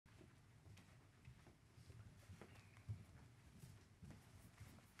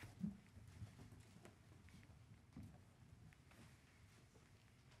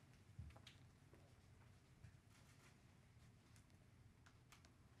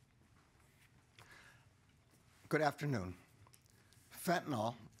Good afternoon.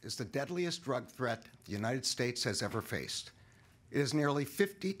 Fentanyl is the deadliest drug threat the United States has ever faced. It is nearly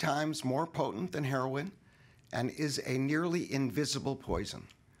 50 times more potent than heroin and is a nearly invisible poison.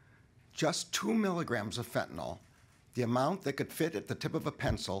 Just 2 milligrams of fentanyl, the amount that could fit at the tip of a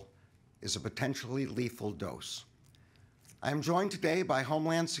pencil, is a potentially lethal dose. I am joined today by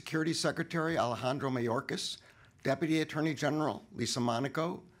Homeland Security Secretary Alejandro Mayorkas, Deputy Attorney General Lisa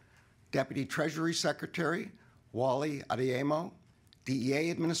Monaco, Deputy Treasury Secretary Wally Adeyemo,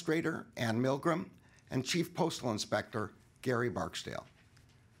 DEA Administrator Ann Milgram, and Chief Postal Inspector Gary Barksdale.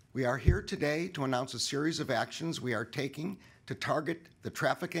 We are here today to announce a series of actions we are taking to target the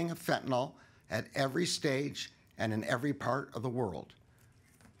trafficking of fentanyl at every stage and in every part of the world.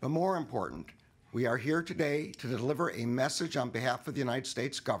 But more important, we are here today to deliver a message on behalf of the United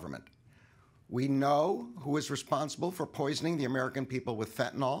States government. We know who is responsible for poisoning the American people with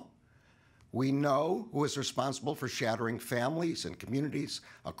fentanyl. We know who is responsible for shattering families and communities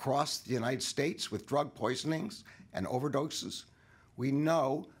across the United States with drug poisonings and overdoses. We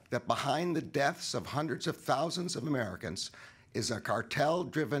know that behind the deaths of hundreds of thousands of Americans is a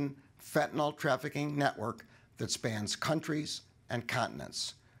cartel-driven fentanyl trafficking network that spans countries and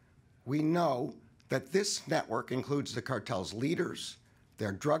continents. We know that this network includes the cartel's leaders,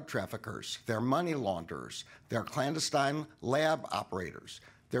 their drug traffickers, their money launderers, their clandestine lab operators,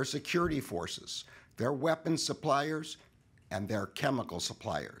 their security forces, their weapons suppliers, and their chemical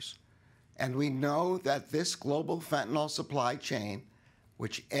suppliers. And we know that this global fentanyl supply chain,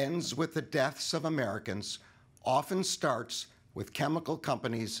 which ends with the deaths of Americans, often starts with chemical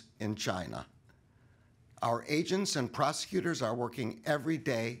companies in China. Our agents and prosecutors are working every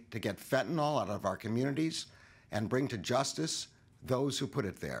day to get fentanyl out of our communities and bring to justice those who put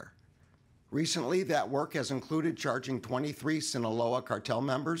it there. Recently, that work has included charging 23 Sinaloa cartel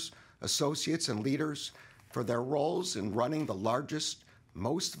members, associates, and leaders for their roles in running the largest,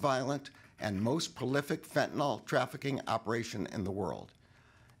 most violent, and most prolific fentanyl trafficking operation in the world.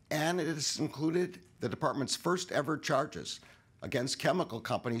 And it has included the department's first ever charges against chemical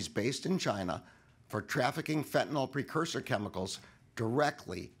companies based in China for trafficking fentanyl precursor chemicals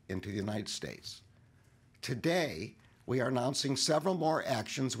directly into the United States. Today, we are announcing several more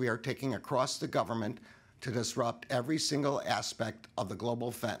actions we are taking across the government to disrupt every single aspect of the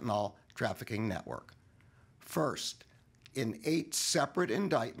global fentanyl trafficking network. First, in 8 separate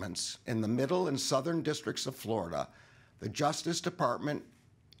indictments in the Middle and Southern districts of Florida, the Justice Department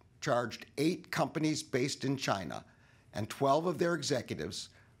charged 8 companies based in China and 12 of their executives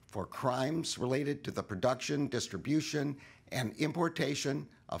for crimes related to the production, distribution, and importation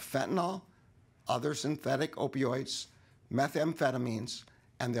of fentanyl, other synthetic opioids, methamphetamines,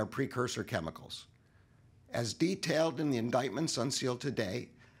 and their precursor chemicals. As detailed in the indictments unsealed today,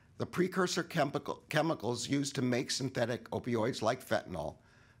 the precursor chemicals used to make synthetic opioids like fentanyl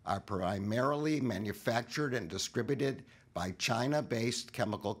are primarily manufactured and distributed by China-based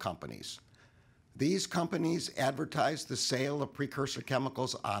chemical companies. These companies advertise the sale of precursor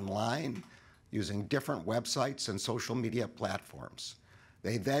chemicals online using different websites and social media platforms.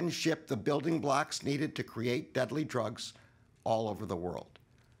 They then ship the building blocks needed to create deadly drugs all over the world.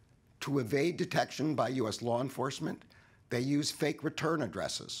 To evade detection by U.S. law enforcement, they use fake return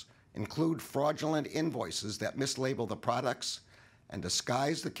addresses, include fraudulent invoices that mislabel the products, and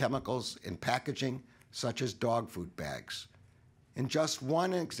disguise the chemicals in packaging such as dog food bags. In just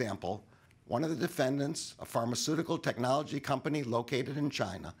one example, one of the defendants, a pharmaceutical technology company located in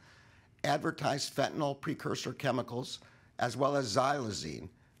China, advertised fentanyl precursor chemicals as well as xylazine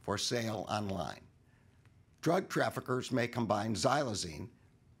for sale online. Drug traffickers may combine xylazine,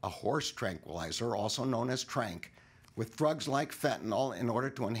 a horse tranquilizer also known as tranq, with drugs like fentanyl in order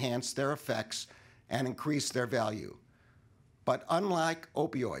to enhance their effects and increase their value. But unlike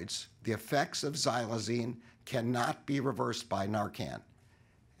opioids, the effects of xylazine cannot be reversed by Narcan.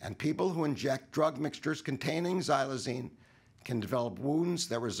 And people who inject drug mixtures containing xylazine can develop wounds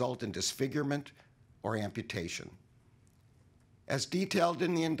that result in disfigurement or amputation. As detailed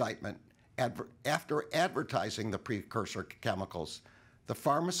in the indictment, after advertising the precursor chemicals, the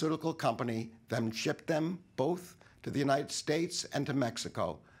pharmaceutical company then shipped them both to the United States and to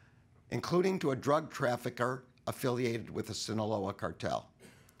Mexico, including to a drug trafficker affiliated with the Sinaloa cartel.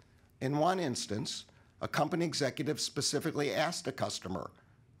 In one instance, a company executive specifically asked a customer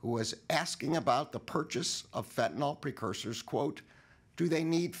who was asking about the purchase of fentanyl precursors, quote, "Do they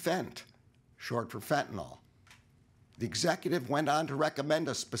need fent?" short for fentanyl. The executive went on to recommend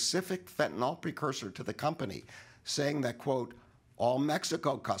a specific fentanyl precursor to the company, saying that, quote, "All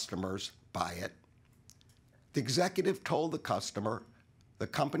Mexico customers buy it." The executive told the customer the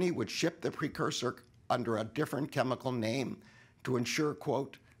company would ship the precursor under a different chemical name to ensure,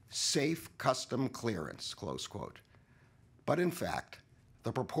 quote, safe custom clearance, close quote. But in fact,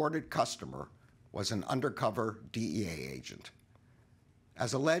 the purported customer was an undercover DEA agent.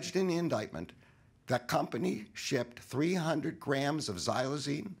 As alleged in the indictment, that company shipped 300 grams of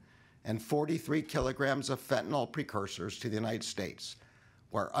xylazine and 43 kilograms of fentanyl precursors to the United States,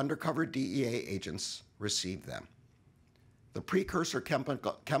 where undercover DEA agents received them. The precursor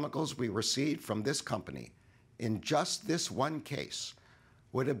chemicals we received from this company in just this one case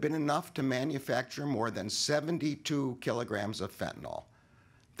would have been enough to manufacture more than 72 kilograms of fentanyl.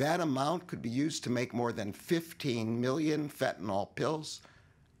 That amount could be used to make more than 15 million fentanyl pills,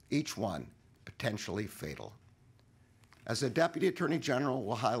 each one potentially fatal. As the Deputy Attorney General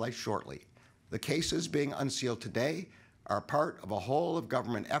will highlight shortly, the cases being unsealed today are part of a whole of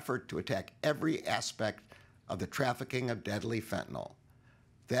government effort to attack every aspect of the trafficking of deadly fentanyl.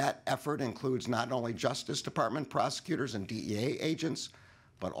 That effort includes not only Justice Department prosecutors and DEA agents,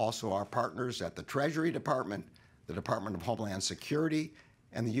 but also our partners at the Treasury Department, the Department of Homeland Security,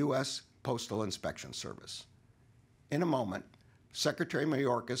 and the U.S. Postal Inspection Service. In a moment, Secretary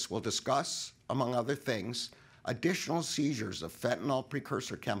Mayorkas will discuss, among other things, additional seizures of fentanyl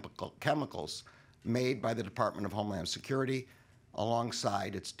precursor chemicals made by the Department of Homeland Security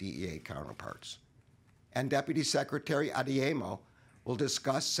alongside its DEA counterparts. And Deputy Secretary Adeyemo will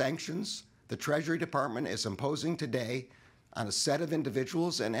discuss sanctions the Treasury Department is imposing today on a set of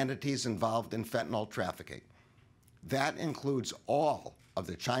individuals and entities involved in fentanyl trafficking. That includes all of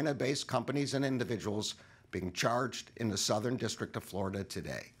the China-based companies and individuals being charged in the Southern District of Florida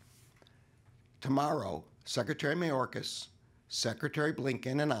today. Tomorrow, Secretary Mayorkas, Secretary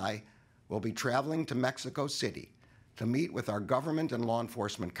Blinken, and I will be traveling to Mexico City to meet with our government and law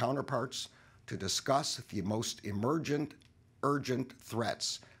enforcement counterparts to discuss the most urgent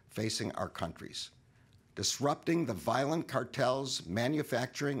threats facing our countries. Disrupting the violent cartels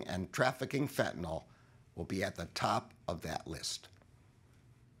manufacturing and trafficking fentanyl will be at the top of that list.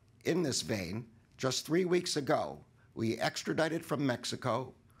 In this vein, just 3 weeks ago, we extradited from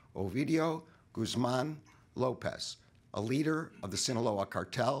Mexico Ovidio Guzman Lopez, a leader of the Sinaloa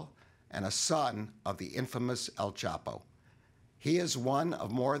cartel and a son of the infamous El Chapo. He is one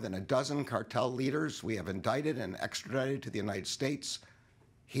of more than a dozen cartel leaders we have indicted and extradited to the United States.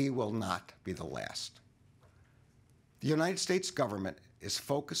 He will not be the last. The United States government is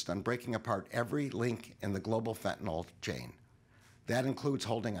focused on breaking apart every link in the global fentanyl chain. That includes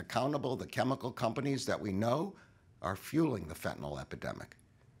holding accountable the chemical companies that we know are fueling the fentanyl epidemic.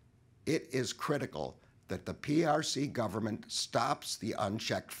 It is critical that the PRC government stops the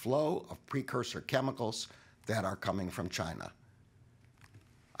unchecked flow of precursor chemicals that are coming from China.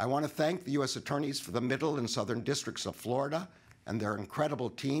 I want to thank the U.S. attorneys for the Middle and Southern Districts of Florida and their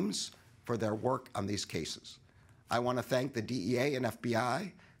incredible teams for their work on these cases. I want to thank the DEA and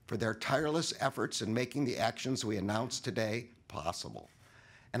FBI for their tireless efforts in making the actions we announced today possible.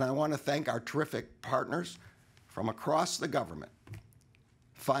 And I want to thank our terrific partners from across the government.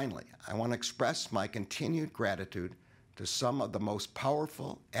 Finally, I want to express my continued gratitude to some of the most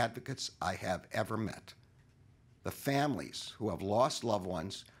powerful advocates I have ever met, the families who have lost loved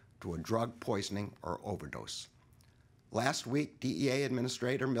ones to a drug poisoning or overdose. Last week, DEA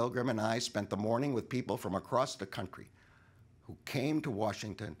Administrator Milgram and I spent the morning with people from across the country who came to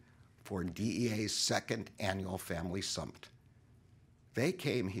Washington for DEA's second annual Family Summit. They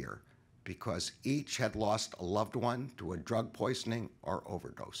came here because each had lost a loved one to a drug poisoning or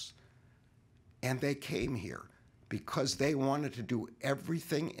overdose. And they came here because they wanted to do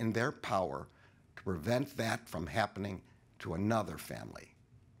everything in their power to prevent that from happening to another family.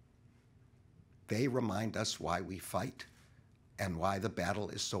 They remind us why we fight and why the battle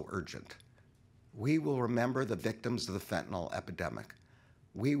is so urgent. We will remember the victims of the fentanyl epidemic.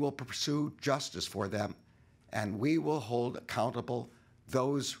 We will pursue justice for them, and we will hold accountable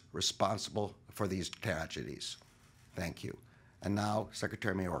those responsible for these tragedies. Thank you. And now,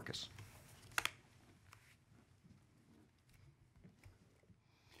 Secretary Mayorkas.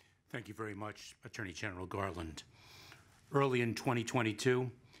 Thank you very much, Attorney General Garland. Early in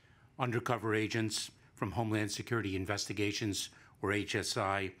 2022, undercover agents from Homeland Security Investigations, or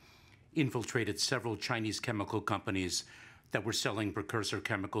HSI, infiltrated several Chinese chemical companies that were selling precursor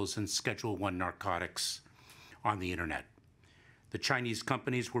chemicals and Schedule I narcotics on the internet. The Chinese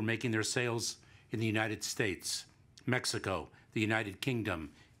companies were making their sales in the United States, Mexico, the United Kingdom,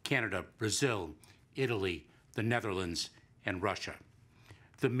 Canada, Brazil, Italy, the Netherlands, and Russia.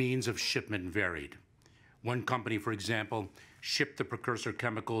 The means of shipment varied. One company, for example, shipped the precursor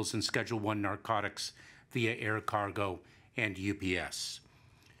chemicals and Schedule I narcotics via air cargo and UPS.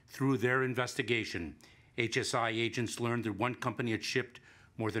 Through their investigation, HSI agents learned that one company had shipped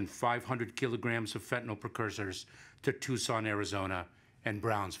more than 500 kilograms of fentanyl precursors to Tucson, Arizona, and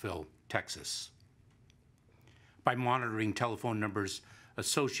Brownsville, Texas. By monitoring telephone numbers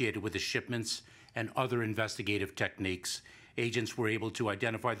associated with the shipments and other investigative techniques, agents were able to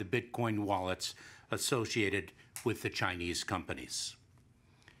identify the Bitcoin wallets associated with the Chinese companies.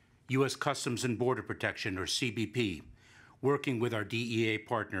 U.S. Customs and Border Protection, or CBP, working with our DEA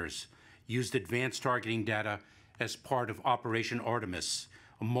partners, used advanced targeting data as part of Operation Artemis,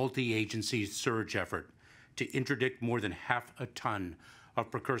 a multi-agency surge effort to interdict more than half a ton of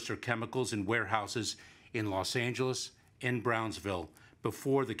precursor chemicals in warehouses in Los Angeles and Brownsville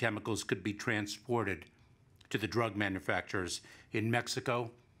before the chemicals could be transported to the drug manufacturers in Mexico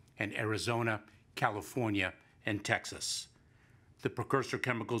and Arizona, California, and Texas. The precursor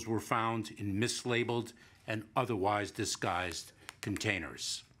chemicals were found in mislabeled and otherwise disguised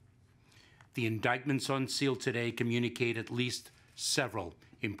containers. The indictments unsealed today communicate at least several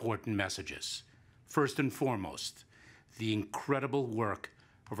important messages. First and foremost, the incredible work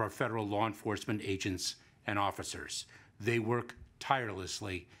of our federal law enforcement agents and officers. They work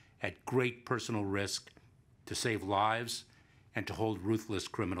tirelessly at great personal risk to save lives and to hold ruthless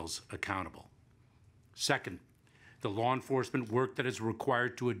criminals accountable. Second, the law enforcement work that is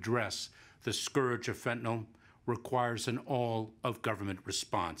required to address the scourge of fentanyl requires an all-of-government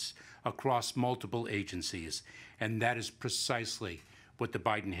response across multiple agencies, and that is precisely what the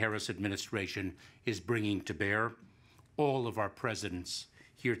Biden-Harris administration is bringing to bear. All of our presidents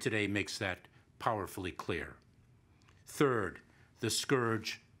here today makes that powerfully clear. Third, the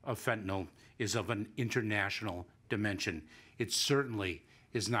scourge of fentanyl is of an international dimension. It certainly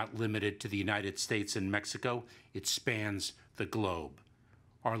is not limited to the United States and Mexico. It spans the globe.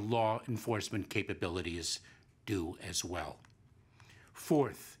 Our law enforcement capabilities do as well.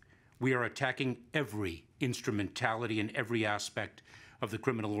 Fourth, we are attacking every instrumentality and every aspect of the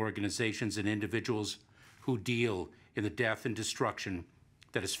criminal organizations and individuals who deal in the death and destruction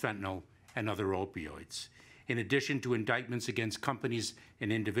that is fentanyl and other opioids. In addition to indictments against companies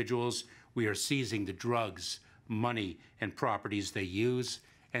and individuals, we are seizing the drugs, money, and properties they use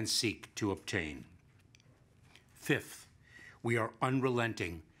and seek to obtain. Fifth, we are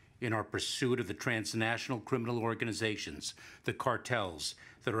unrelenting in our pursuit of the transnational criminal organizations, the cartels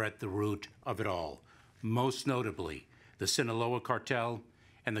that are at the root of it all, most notably the Sinaloa cartel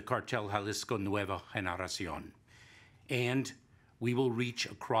and the Cartel Jalisco Nueva Generación. And we will reach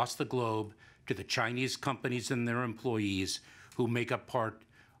across the globe to the Chinese companies and their employees who make up part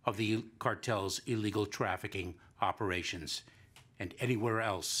of the cartel's illegal trafficking operations and anywhere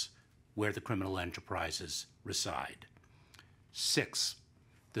else where the criminal enterprises reside. Six,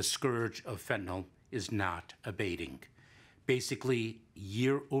 the scourge of fentanyl is not abating. Basically,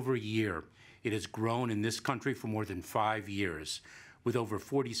 year over year, it has grown in this country for more than 5 years, with over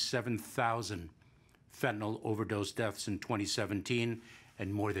 47,000 fentanyl overdose deaths in 2017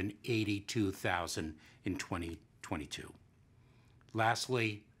 and more than 82,000 in 2022.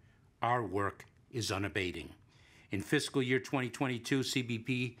 Lastly, our work is unabating. In fiscal year 2022,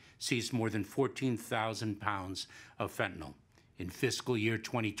 CBP seized more than 14,000 pounds of fentanyl. In fiscal year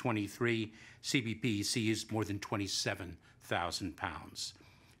 2023, CBP seized more than 27,000 pounds.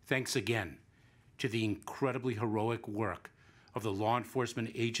 Thanks again to the incredibly heroic work of the law enforcement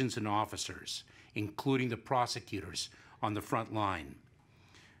agents and officers, including the prosecutors on the front line.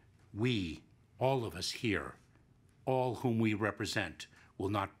 We, all of us here, all whom we represent, will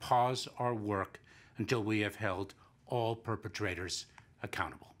not pause our work until we have held all perpetrators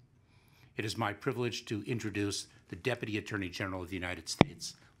accountable. It is my privilege to introduce the Deputy Attorney General of the United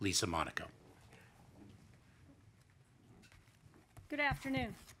States, Lisa Monaco. Good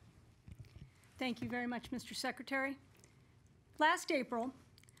afternoon. Thank you very much, Mr. Secretary. Last April,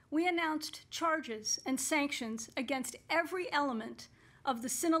 we announced charges and sanctions against every element of the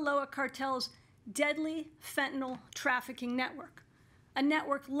Sinaloa cartel's deadly fentanyl trafficking network, a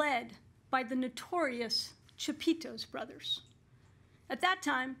network led by the notorious Chapitos brothers. At that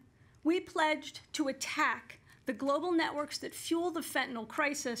time, we pledged to attack the global networks that fuel the fentanyl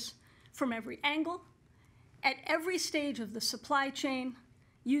crisis from every angle, at every stage of the supply chain,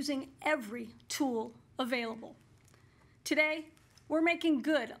 using every tool available. Today, we're making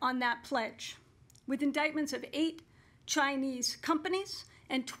good on that pledge with indictments of 8 Chinese companies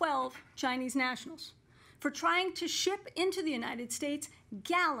and 12 Chinese nationals for trying to ship into the United States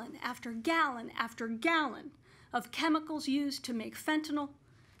gallon after gallon after gallon of chemicals used to make fentanyl,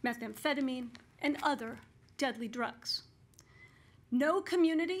 methamphetamine, and other deadly drugs. No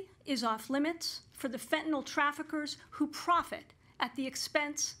community is off limits for the fentanyl traffickers who profit at the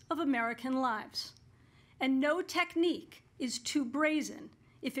expense of American lives. And no technique is too brazen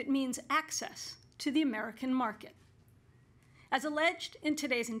if it means access to the American market. As alleged in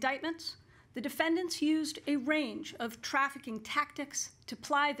today's indictments, the defendants used a range of trafficking tactics to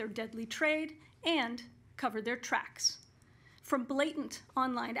ply their deadly trade and cover their tracks. From blatant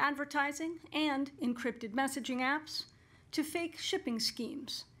online advertising and encrypted messaging apps to fake shipping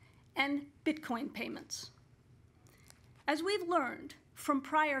schemes and Bitcoin payments. As we've learned from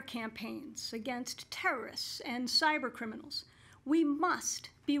prior campaigns against terrorists and cybercriminals, we must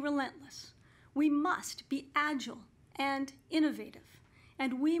be relentless. We must be agile and innovative.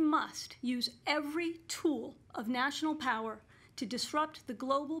 And we must use every tool of national power to disrupt the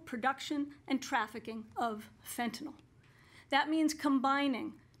global production and trafficking of fentanyl. That means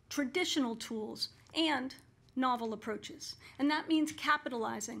combining traditional tools and novel approaches. And that means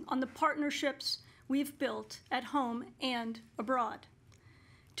capitalizing on the partnerships we've built at home and abroad.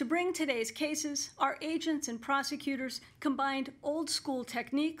 To bring today's cases, our agents and prosecutors combined old-school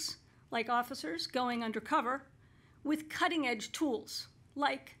techniques, like officers going undercover, with cutting-edge tools,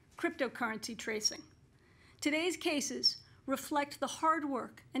 like cryptocurrency tracing. Today's cases reflect the hard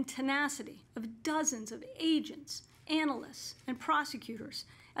work and tenacity of dozens of agents, analysts, and prosecutors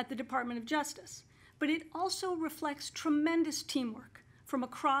at the Department of Justice, but it also reflects tremendous teamwork from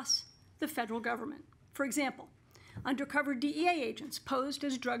across the federal government. For example, undercover DEA agents posed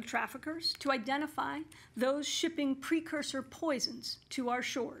as drug traffickers to identify those shipping precursor poisons to our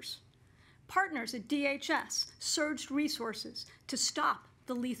shores. Partners at DHS surged resources to stop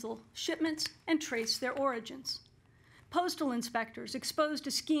the lethal shipments and trace their origins. Postal inspectors exposed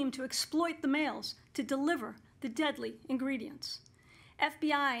a scheme to exploit the mails to deliver the deadly ingredients.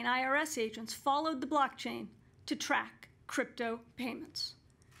 FBI and IRS agents followed the blockchain to track crypto payments.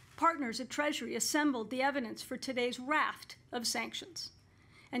 Partners at Treasury assembled the evidence for today's raft of sanctions.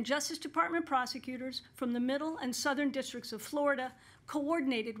 And Justice Department prosecutors from the Middle and Southern districts of Florida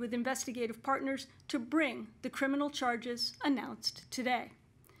coordinated with investigative partners to bring the criminal charges announced today.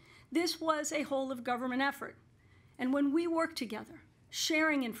 This was a whole-of-government effort, and when we work together,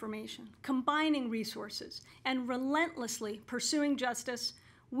 sharing information, combining resources, and relentlessly pursuing justice,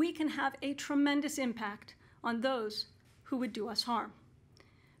 we can have a tremendous impact on those who would do us harm.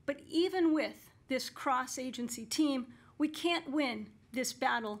 But even with this cross-agency team, we can't win this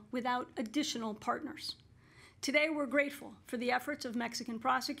battle without additional partners. Today, we're grateful for the efforts of Mexican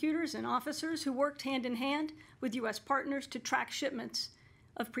prosecutors and officers who worked hand in hand with U.S. partners to track shipments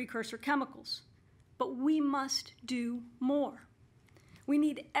of precursor chemicals. But we must do more. We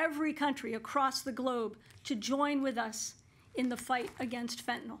need every country across the globe to join with us in the fight against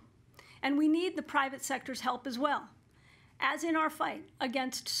fentanyl. And we need the private sector's help as well. As in our fight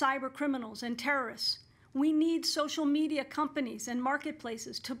against cyber criminals and terrorists, we need social media companies and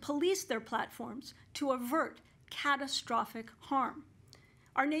marketplaces to police their platforms to avert catastrophic harm.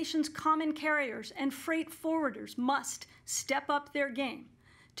 Our nation's common carriers and freight forwarders must step up their game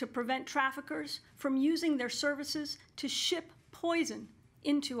to prevent traffickers from using their services to ship poison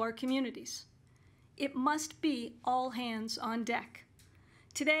into our communities. It must be all hands on deck.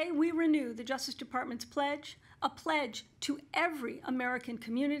 Today, we renew the Justice Department's pledge, a pledge to every American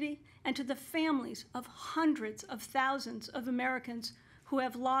community and to the families of hundreds of thousands of Americans who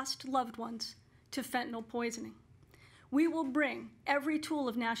have lost loved ones to fentanyl poisoning. We will bring every tool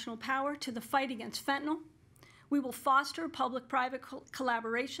of national power to the fight against fentanyl. We will foster public-private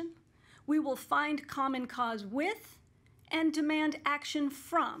collaboration. We will find common cause with and demand action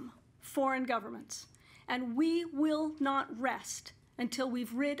from foreign governments. And we will not rest until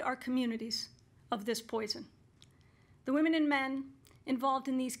we've rid our communities of this poison. The women and men involved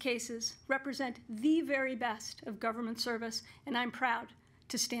in these cases represent the very best of government service, and I'm proud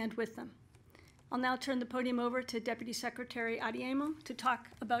to stand with them. I'll now turn the podium over to Deputy Secretary Adeyemo to talk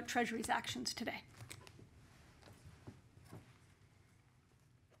about Treasury's actions today.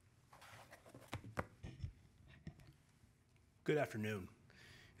 Good afternoon.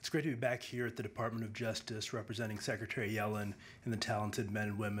 It's great to be back here at the Department of Justice representing Secretary Yellen and the talented men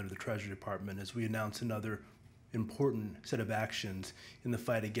and women of the Treasury Department as we announce another important set of actions in the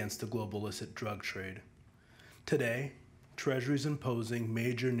fight against the global illicit drug trade. Today, Treasury is imposing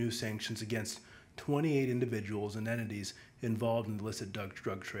major new sanctions against 28 individuals and entities involved in the illicit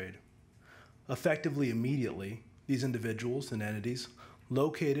drug trade. Effectively immediately, these individuals and entities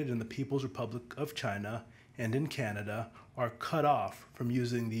located in the People's Republic of China and in Canada are cut off from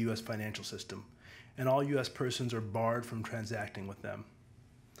using the U.S. financial system, and all U.S. persons are barred from transacting with them.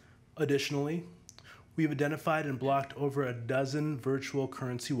 Additionally, we've identified and blocked over a dozen virtual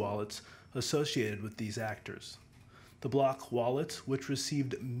currency wallets associated with these actors. The block wallets, which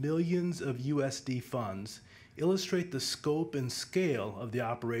received millions of USD funds, illustrate the scope and scale of the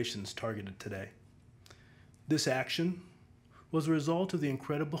operations targeted today. This action was a result of the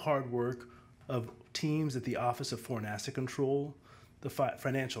incredible hard work of teams at the Office of Foreign Asset Control, the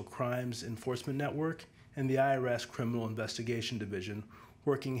Financial Crimes Enforcement Network, and the IRS Criminal Investigation Division,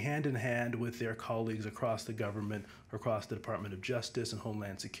 working hand in hand with their colleagues across the government, across the Department of Justice and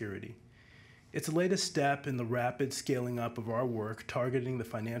Homeland Security. It's the latest step in the rapid scaling up of our work targeting the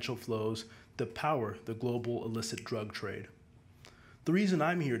financial flows that power the global illicit drug trade. The reason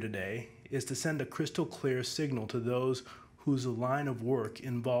I'm here today is to send a crystal clear signal to those whose line of work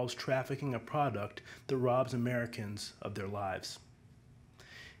involves trafficking a product that robs Americans of their lives,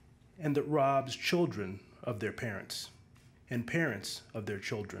 and that robs children of their parents, and parents of their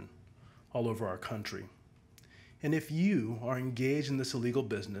children all over our country. And if you are engaged in this illegal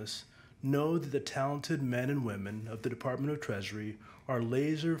business, know that the talented men and women of the Department of Treasury are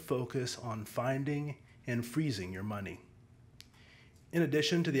laser focused on finding and freezing your money. In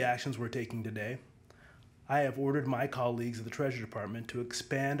addition to the actions we're taking today, I have ordered my colleagues at the Treasury Department to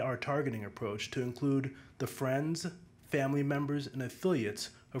expand our targeting approach to include the friends, family members, and affiliates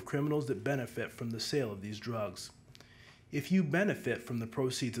of criminals that benefit from the sale of these drugs. If you benefit from the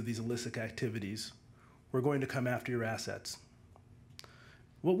proceeds of these illicit activities, we're going to come after your assets.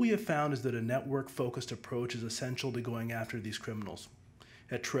 What we have found is that a network-focused approach is essential to going after these criminals.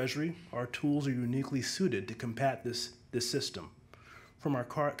 At Treasury, our tools are uniquely suited to combat this system. From our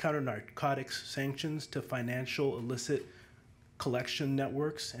counter-narcotics sanctions to financial illicit collection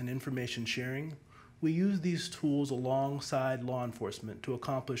networks and information sharing, we use these tools alongside law enforcement to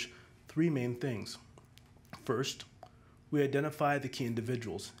accomplish three main things. First, we identify the key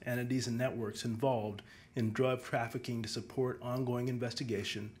individuals, entities, and networks involved in drug trafficking to support ongoing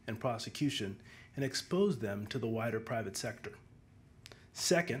investigation and prosecution and expose them to the wider private sector.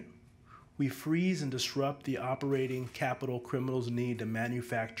 Second, we freeze and disrupt the operating capital criminals need to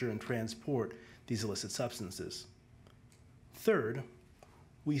manufacture and transport these illicit substances. Third,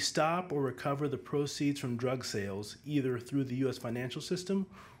 we stop or recover the proceeds from drug sales either through the U.S. financial system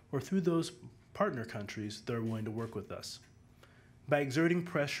or through those partner countries that are willing to work with us. By exerting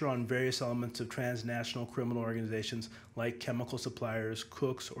pressure on various elements of transnational criminal organizations like chemical suppliers,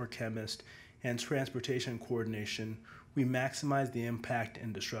 cooks or chemists, and transportation coordination, we maximize the impact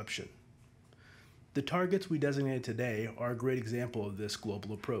and disruption. The targets we designated today are a great example of this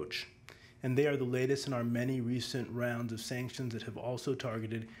global approach, and they are the latest in our many recent rounds of sanctions that have also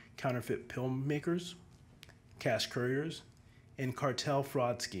targeted counterfeit pill makers, cash couriers, and cartel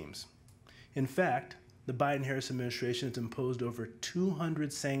fraud schemes. In fact, the Biden-Harris administration has imposed over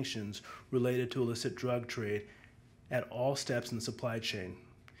 200 sanctions related to illicit drug trade at all steps in the supply chain,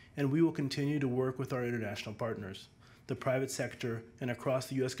 and we will continue to work with our international partners, the private sector, and across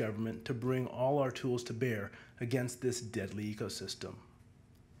the U.S. government to bring all our tools to bear against this deadly ecosystem.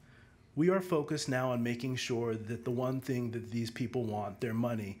 We are focused now on making sure that the one thing that these people want, their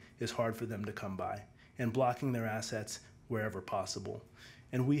money, is hard for them to come by, and blocking their assets wherever possible.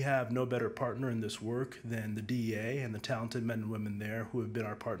 And we have no better partner in this work than the DEA and the talented men and women there who have been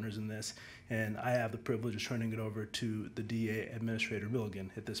our partners in this. And I have the privilege of turning it over to the DEA Administrator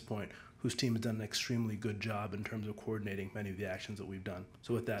Milligan at this point, whose team has done an extremely good job in terms of coordinating many of the actions that we've done.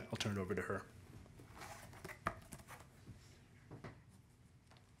 So with that, I'll turn it over to her.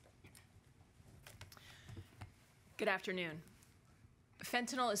 Good afternoon.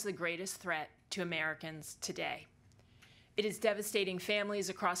 Fentanyl is the greatest threat to Americans today. It is devastating families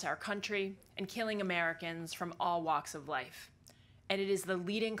across our country and killing Americans from all walks of life. And it is the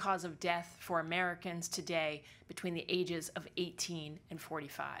leading cause of death for Americans today between the ages of 18 and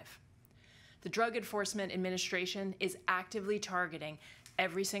 45. The Drug Enforcement Administration is actively targeting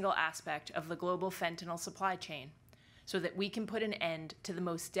every single aspect of the global fentanyl supply chain so that we can put an end to the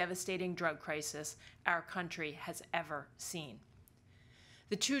most devastating drug crisis our country has ever seen.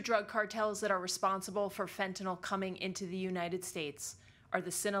 The two drug cartels that are responsible for fentanyl coming into the United States are the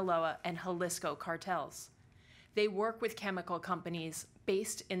Sinaloa and Jalisco cartels. They work with chemical companies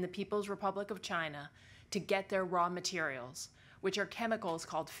based in the People's Republic of China to get their raw materials, which are chemicals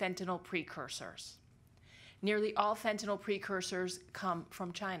called fentanyl precursors. Nearly all fentanyl precursors come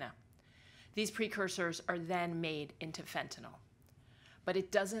from China. These precursors are then made into fentanyl. But it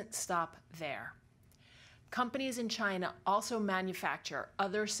doesn't stop there. Companies in China also manufacture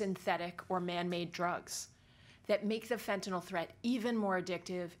other synthetic or man-made drugs that make the fentanyl threat even more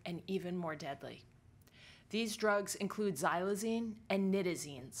addictive and even more deadly. These drugs include xylazine and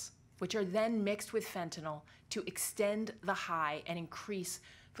nitazenes, which are then mixed with fentanyl to extend the high and increase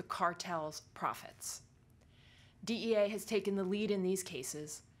the cartel's profits. DEA has taken the lead in these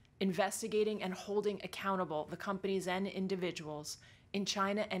cases, investigating and holding accountable the companies and individuals in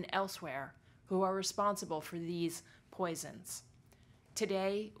China and elsewhere who are responsible for these poisons.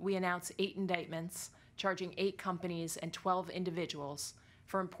 Today, we announce 8 indictments charging 8 companies and 12 individuals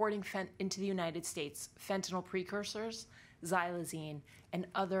for importing into the United States fentanyl precursors, xylazine, and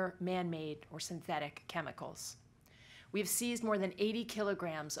other man-made or synthetic chemicals. We have seized more than 80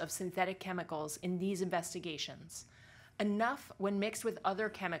 kilograms of synthetic chemicals in these investigations, enough when mixed with other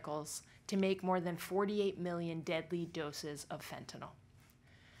chemicals to make more than 48 million deadly doses of fentanyl.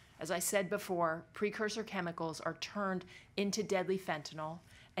 As I said before, precursor chemicals are turned into deadly fentanyl,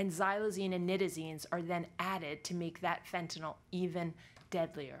 and xylazine and nitazines are then added to make that fentanyl even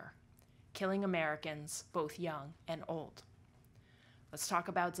deadlier, killing Americans, both young and old. Let's talk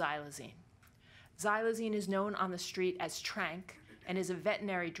about xylazine. Xylazine is known on the street as tranq and is a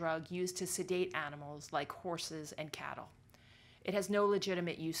veterinary drug used to sedate animals like horses and cattle. It has no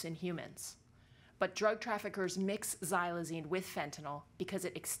legitimate use in humans. But drug traffickers mix xylazine with fentanyl because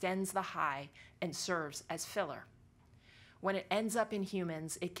it extends the high and serves as filler. When it ends up in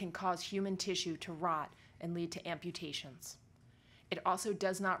humans, it can cause human tissue to rot and lead to amputations. It also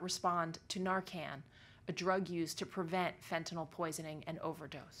does not respond to Narcan, a drug used to prevent fentanyl poisoning and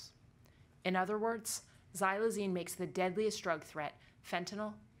overdose. In other words, xylazine makes the deadliest drug threat,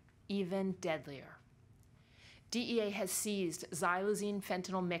 fentanyl, even deadlier. DEA has seized xylazine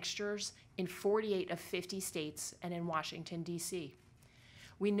fentanyl mixtures in 48 of 50 states and in Washington, D.C.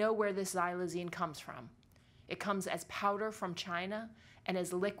 We know where this xylazine comes from. It comes as powder from China and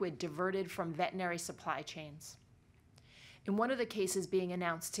as liquid diverted from veterinary supply chains. In one of the cases being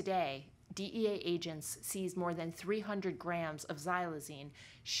announced today, DEA agents seized more than 300 grams of xylazine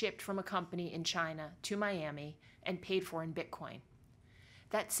shipped from a company in China to Miami and paid for in Bitcoin.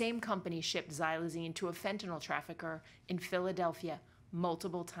 That same company shipped xylazine to a fentanyl trafficker in Philadelphia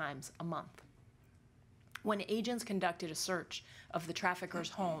multiple times a month. When agents conducted a search of the trafficker's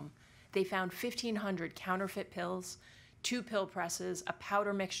home, they found 1,500 counterfeit pills, 2 pill presses, a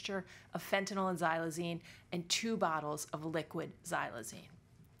powder mixture of fentanyl and xylazine, and 2 bottles of liquid xylazine.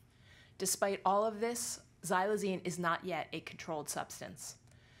 Despite all of this, xylazine is not yet a controlled substance.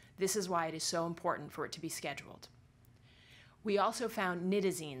 This is why it is so important for it to be scheduled. We also found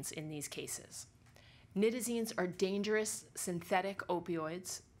nitazines in these cases. Nitazines are dangerous synthetic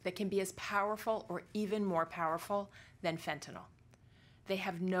opioids that can be as powerful or even more powerful than fentanyl. They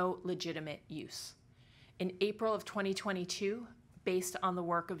have no legitimate use. In April of 2022, based on the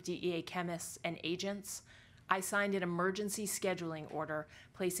work of DEA chemists and agents, I signed an emergency scheduling order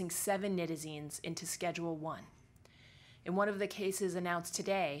placing 7 nitazines into Schedule 1. In one of the cases announced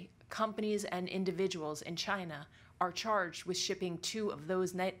today, companies and individuals in China are charged with shipping 2 of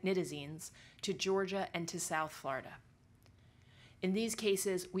those nitazines to Georgia and to South Florida. In these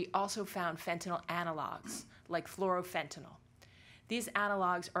cases, we also found fentanyl analogs, like fluorofentanyl. These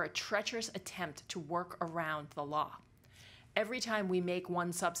analogs are a treacherous attempt to work around the law. Every time we make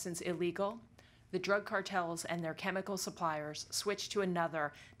one substance illegal, the drug cartels and their chemical suppliers switch to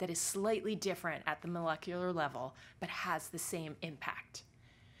another that is slightly different at the molecular level, but has the same impact.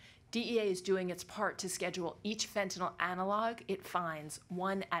 DEA is doing its part to schedule each fentanyl analog it finds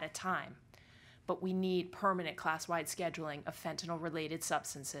one at a time, but we need permanent class-wide scheduling of fentanyl-related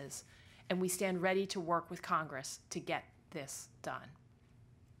substances, and we stand ready to work with Congress to get this done.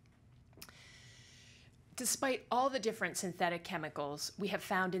 Despite all the different synthetic chemicals we have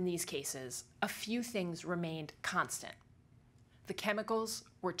found in these cases, a few things remained constant. The chemicals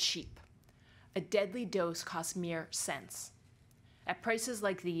were cheap. A deadly dose cost mere cents. At prices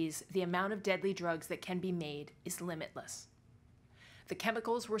like these, the amount of deadly drugs that can be made is limitless. The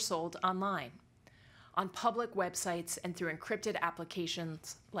chemicals were sold online, on public websites and through encrypted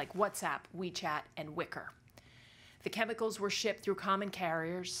applications like WhatsApp, WeChat, and Wicker. The chemicals were shipped through common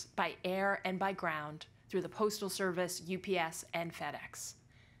carriers, by air and by ground, through the Postal Service, UPS, and FedEx.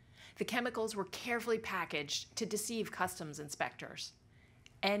 The chemicals were carefully packaged to deceive customs inspectors.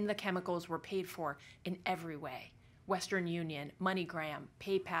 And the chemicals were paid for in every way: Western Union, MoneyGram,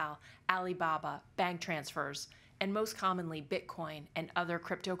 PayPal, Alibaba, bank transfers, and most commonly Bitcoin and other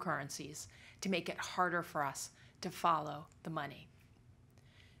cryptocurrencies to make it harder for us to follow the money.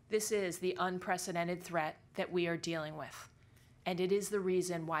 This is the unprecedented threat that we are dealing with, and it is the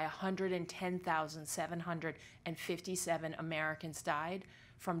reason why 110,757 Americans died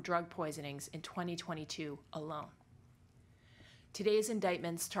from drug poisonings in 2022 alone. Today's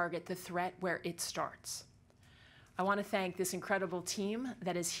indictments target the threat where it starts. I want to thank this incredible team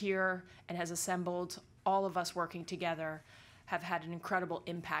that is here and has assembled all of us working together have had an incredible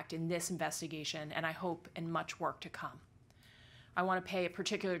impact in this investigation, and I hope in much work to come. I want to pay a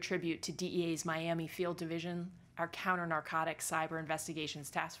particular tribute to DEA's Miami Field Division, our Counter-Narcotics Cyber Investigations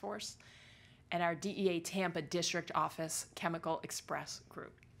Task Force, and our DEA Tampa District Office Chemical Express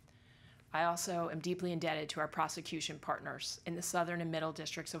Group. I also am deeply indebted to our prosecution partners in the Southern and Middle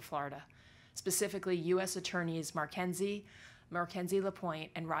Districts of Florida, specifically U.S. Attorneys Mackenzie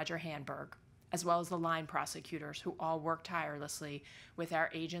LaPointe, and Roger Handberg, as well as the line prosecutors who all work tirelessly with our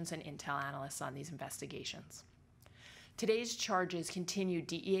agents and intel analysts on these investigations. Today's charges continue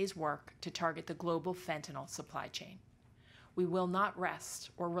DEA's work to target the global fentanyl supply chain. We will not rest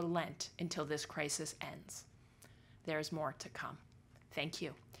or relent until this crisis ends. There is more to come. Thank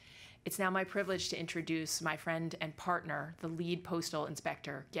you. It's now my privilege to introduce my friend and partner, the lead postal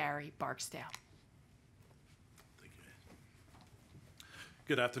inspector, Gary Barksdale. Thank you.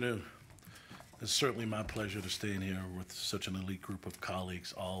 Good afternoon. It's certainly my pleasure to stand here with such an elite group of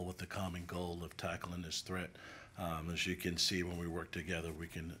colleagues, all with the common goal of tackling this threat. As you can see, when we work together, we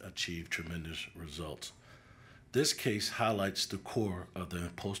can achieve tremendous results. This case highlights the core of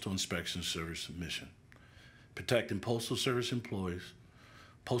the Postal Inspection Service mission: protecting Postal Service employees,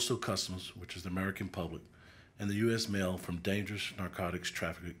 postal customers, which is the American public, and the U.S. mail from dangerous narcotics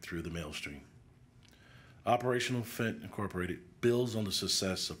trafficking through the mail stream. Operational Fent Incorporated builds on the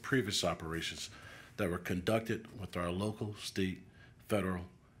success of previous operations that were conducted with our local, state, federal,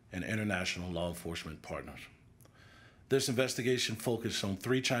 and international law enforcement partners. This investigation focused on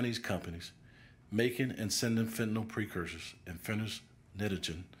 3 Chinese companies making and sending fentanyl precursors and fentanyl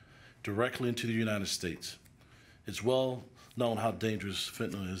nitigen directly into the United States. It's well known how dangerous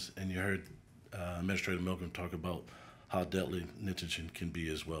fentanyl is, and you heard Administrator Milgram talk about how deadly nitigen can be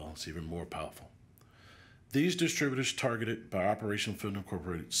as well. It's even more powerful. These distributors targeted by Operation Fentanyl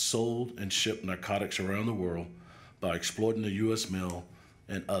Incorporated sold and shipped narcotics around the world by exploiting the U.S. mail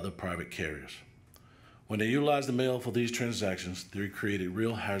and other private carriers. When they utilized the mail for these transactions, they created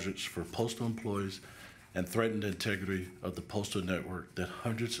real hazards for postal employees and threatened the integrity of the postal network that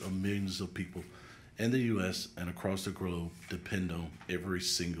hundreds of millions of people in the U.S. and across the globe depend on every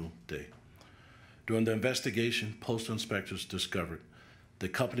single day. During the investigation, postal inspectors discovered the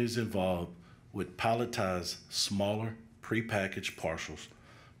companies involved would palletize smaller prepackaged parcels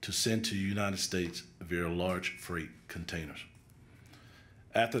to send to the United States via large freight containers.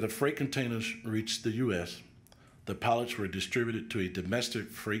 After the freight containers reached the U.S., the pallets were distributed to a domestic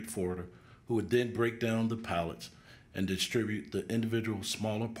freight forwarder who would then break down the pallets and distribute the individual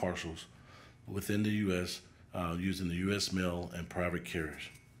smaller parcels within the U.S. Using the U.S. mail and private carriers.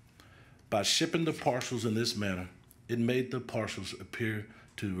 By shipping the parcels in this manner, it made the parcels appear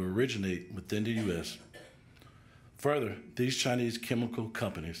to originate within the U.S. Further, these Chinese chemical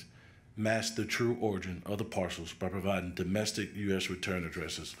companies masked the true origin of the parcels by providing domestic U.S. return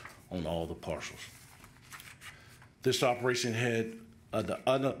addresses on all the parcels. This operation had the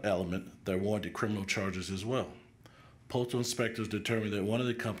other element that warranted criminal charges as well. Postal inspectors determined that one of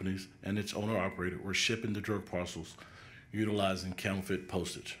the companies and its owner-operator were shipping the drug parcels utilizing counterfeit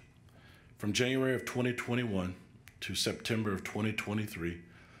postage. From January of 2021 to September of 2023,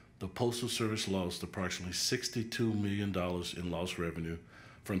 the Postal Service lost approximately $62 million in lost revenue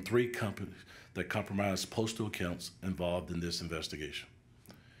from 3 companies that compromised postal accounts involved in this investigation.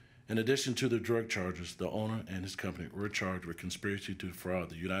 In addition to the drug charges, the owner and his company were charged with conspiracy to defraud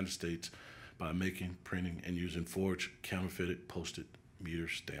the United States by making, printing, and using forged, counterfeited postage meter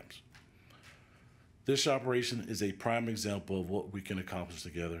stamps. This operation is a prime example of what we can accomplish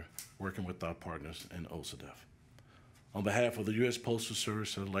together, working with our partners in OCDETF. On behalf of the U.S. Postal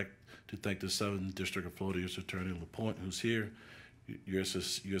Service, I'd like to thank the Southern District of Florida U.S. Attorney LaPointe, who's here, U.S.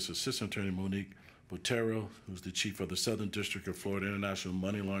 Assistant Attorney Monique Botero, who's the Chief of the Southern District of Florida International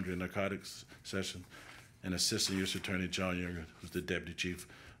Money Laundering and Narcotics Section, and Assistant U.S. Attorney John Younger, who's the Deputy Chief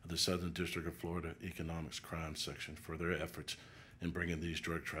of the Southern District of Florida Economics Crime Section, for their efforts in bringing these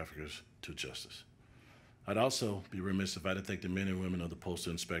drug traffickers to justice. I'd also be remiss if I didn't thank the men and women of the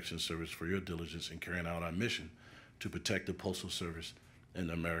Postal Inspection Service for your diligence in carrying out our mission to protect the Postal Service and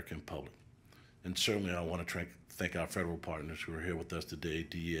the American public. And certainly I want to thank our federal partners who are here with us today,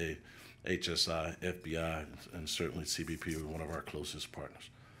 DEA, HSI, FBI, and certainly CBP, one of our closest partners.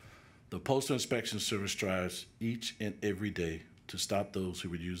 The Postal Inspection Service strives each and every day to stop those who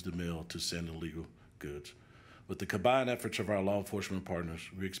would use the mail to send illegal goods. With the combined efforts of our law enforcement partners,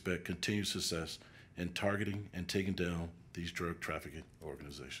 we expect continued success in targeting and taking down these drug trafficking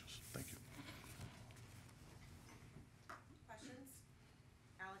organizations. Thank you.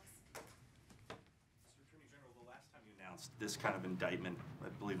 announced this kind of indictment, I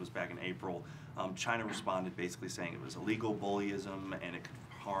believe it was back in April, China responded basically saying it was illegal bullyism and it could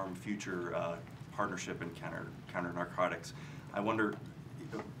harm future partnership in counter narcotics. I wonder,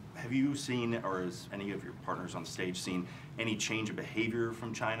 have you seen, or has any of your partners on stage seen any change of behavior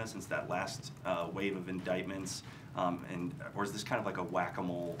from China since that last wave of indictments? Or is this kind of like a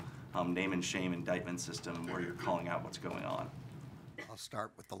whack-a-mole name and shame indictment system where you're calling out what's going on? I'll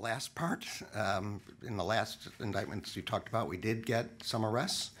start with the last part. In the last indictments you talked about, we did get some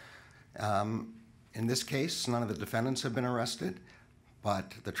arrests. In this case, none of the defendants have been arrested,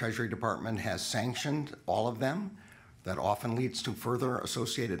 but the Treasury Department has sanctioned all of them. That often leads to further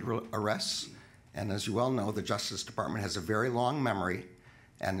associated arrests. And as you well know, the Justice Department has a very long memory,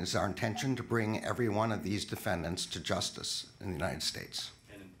 and it's our intention to bring every one of these defendants to justice in the United States.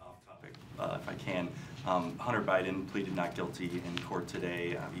 And off topic, if I can, Hunter Biden pleaded not guilty in court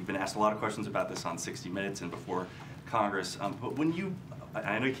today. You've been asked a lot of questions about this on 60 Minutes and before Congress. But when you,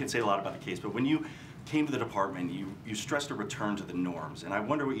 I know you can't say a lot about the case, but when you came to the department, you stressed a return to the norms. And I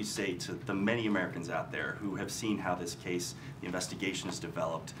wonder what you say to the many Americans out there who have seen how this case, the investigation has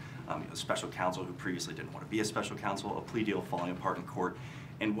developed, a special counsel who previously didn't want to be a special counsel, a plea deal falling apart in court.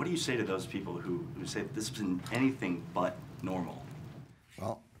 And what do you say to those people who say this isn't anything but normal?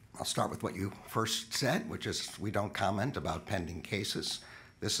 Well, I'll start with what you first said, which is we don't comment about pending cases.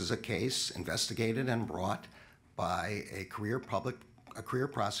 This is a case investigated and brought by a career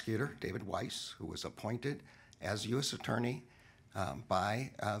prosecutor, David Weiss, who was appointed as U.S. Attorney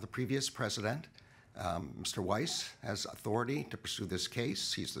by the previous president. Mr. Weiss has authority to pursue this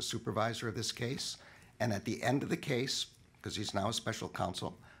case. He's the supervisor of this case. And at the end of the case, because he's now a special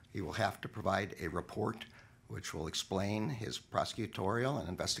counsel, he will have to provide a report which will explain his prosecutorial and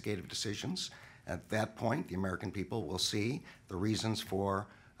investigative decisions. At that point, the American people will see the reasons for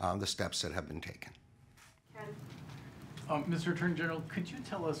the steps that have been taken. Mr. Attorney General, could you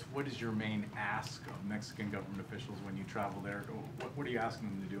tell us what is your main ask of Mexican government officials when you travel there? What are you asking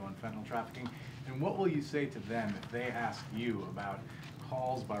them to do on fentanyl trafficking? And what will you say to them if they ask you about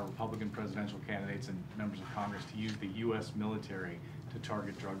calls by Republican presidential candidates and members of Congress to use the U.S. military to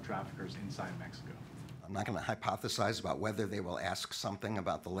target drug traffickers inside Mexico? I'm not going to hypothesize about whether they will ask something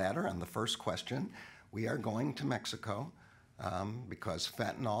about the latter. On the first question, we are going to Mexico because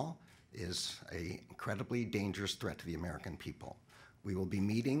fentanyl is an incredibly dangerous threat to the American people. We will be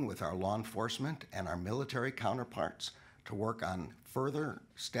meeting with our law enforcement and our military counterparts to work on further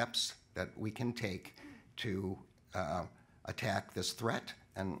steps that we can take to attack this threat.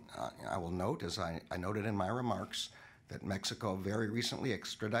 And I will note, as I noted in my remarks, that Mexico very recently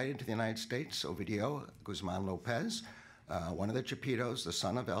extradited to the United States Ovidio Guzman Lopez, one of the Chapitos, the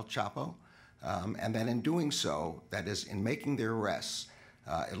son of El Chapo, and then in doing so, that is, in making their arrests,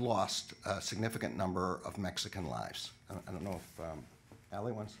 it lost a significant number of Mexican lives. I don't know if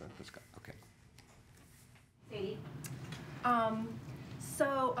Allie wants to discuss. Okay. Sadie.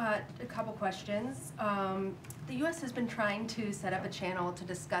 A couple questions. The U.S. has been trying to set up a channel to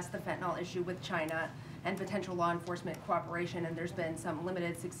discuss the fentanyl issue with China and potential law enforcement cooperation, and there's been some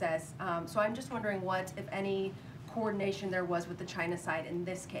limited success. So I'm just wondering what, if any, coordination there was with the China side in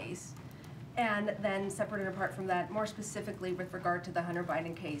this case. And then separate and apart from that, more specifically with regard to the Hunter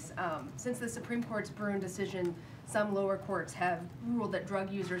Biden case, since the Supreme Court's Bruin decision, some lower courts have ruled that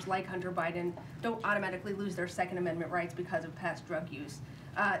drug users like Hunter Biden don't automatically lose their Second Amendment rights because of past drug use.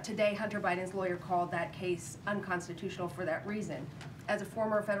 Today, Hunter Biden's lawyer called that case unconstitutional for that reason. As a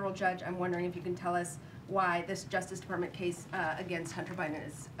former federal judge, I'm wondering if you can tell us why this Justice Department case against Hunter Biden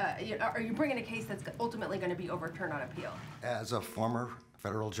is, are you bringing a case that's ultimately going to be overturned on appeal? As a former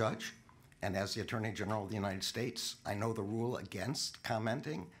federal judge, and as the Attorney General of the United States, I know the rule against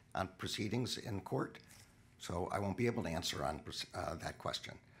commenting on proceedings in court, so I won't be able to answer on that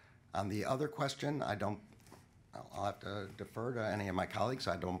question. On the other question, I'll have to defer to any of my colleagues.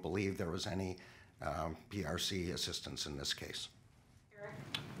 I don't believe there was any PRC assistance in this case. Eric,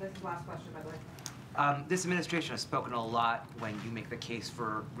 this is the last question, by the way. This administration has spoken a lot when you make the case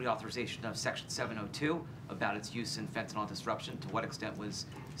for reauthorization of Section 702 about its use in fentanyl disruption. To what extent was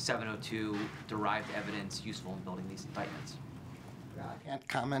 702 derived evidence useful in building these indictments? I can't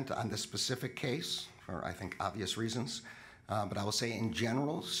comment on this specific case for, I think, obvious reasons, but I will say in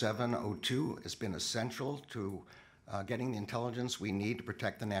general, 702 has been essential to getting the intelligence we need to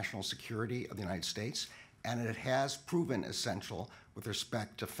protect the national security of the United States, and it has proven essential with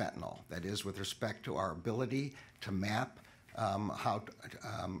respect to fentanyl. That is, with respect to our ability to map how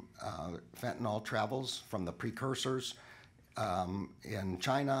fentanyl travels from the precursors in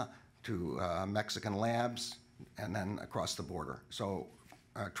China to Mexican labs and then across the border. So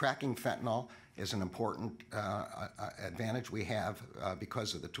tracking fentanyl is an important advantage we have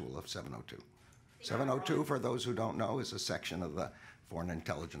because of the tool of 702. 702, for those who don't know, is a section of the Foreign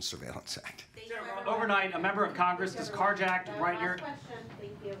Intelligence Surveillance Act. Overnight, a member of Congress was carjacked right here. Last question.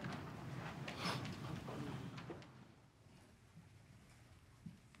 Thank you.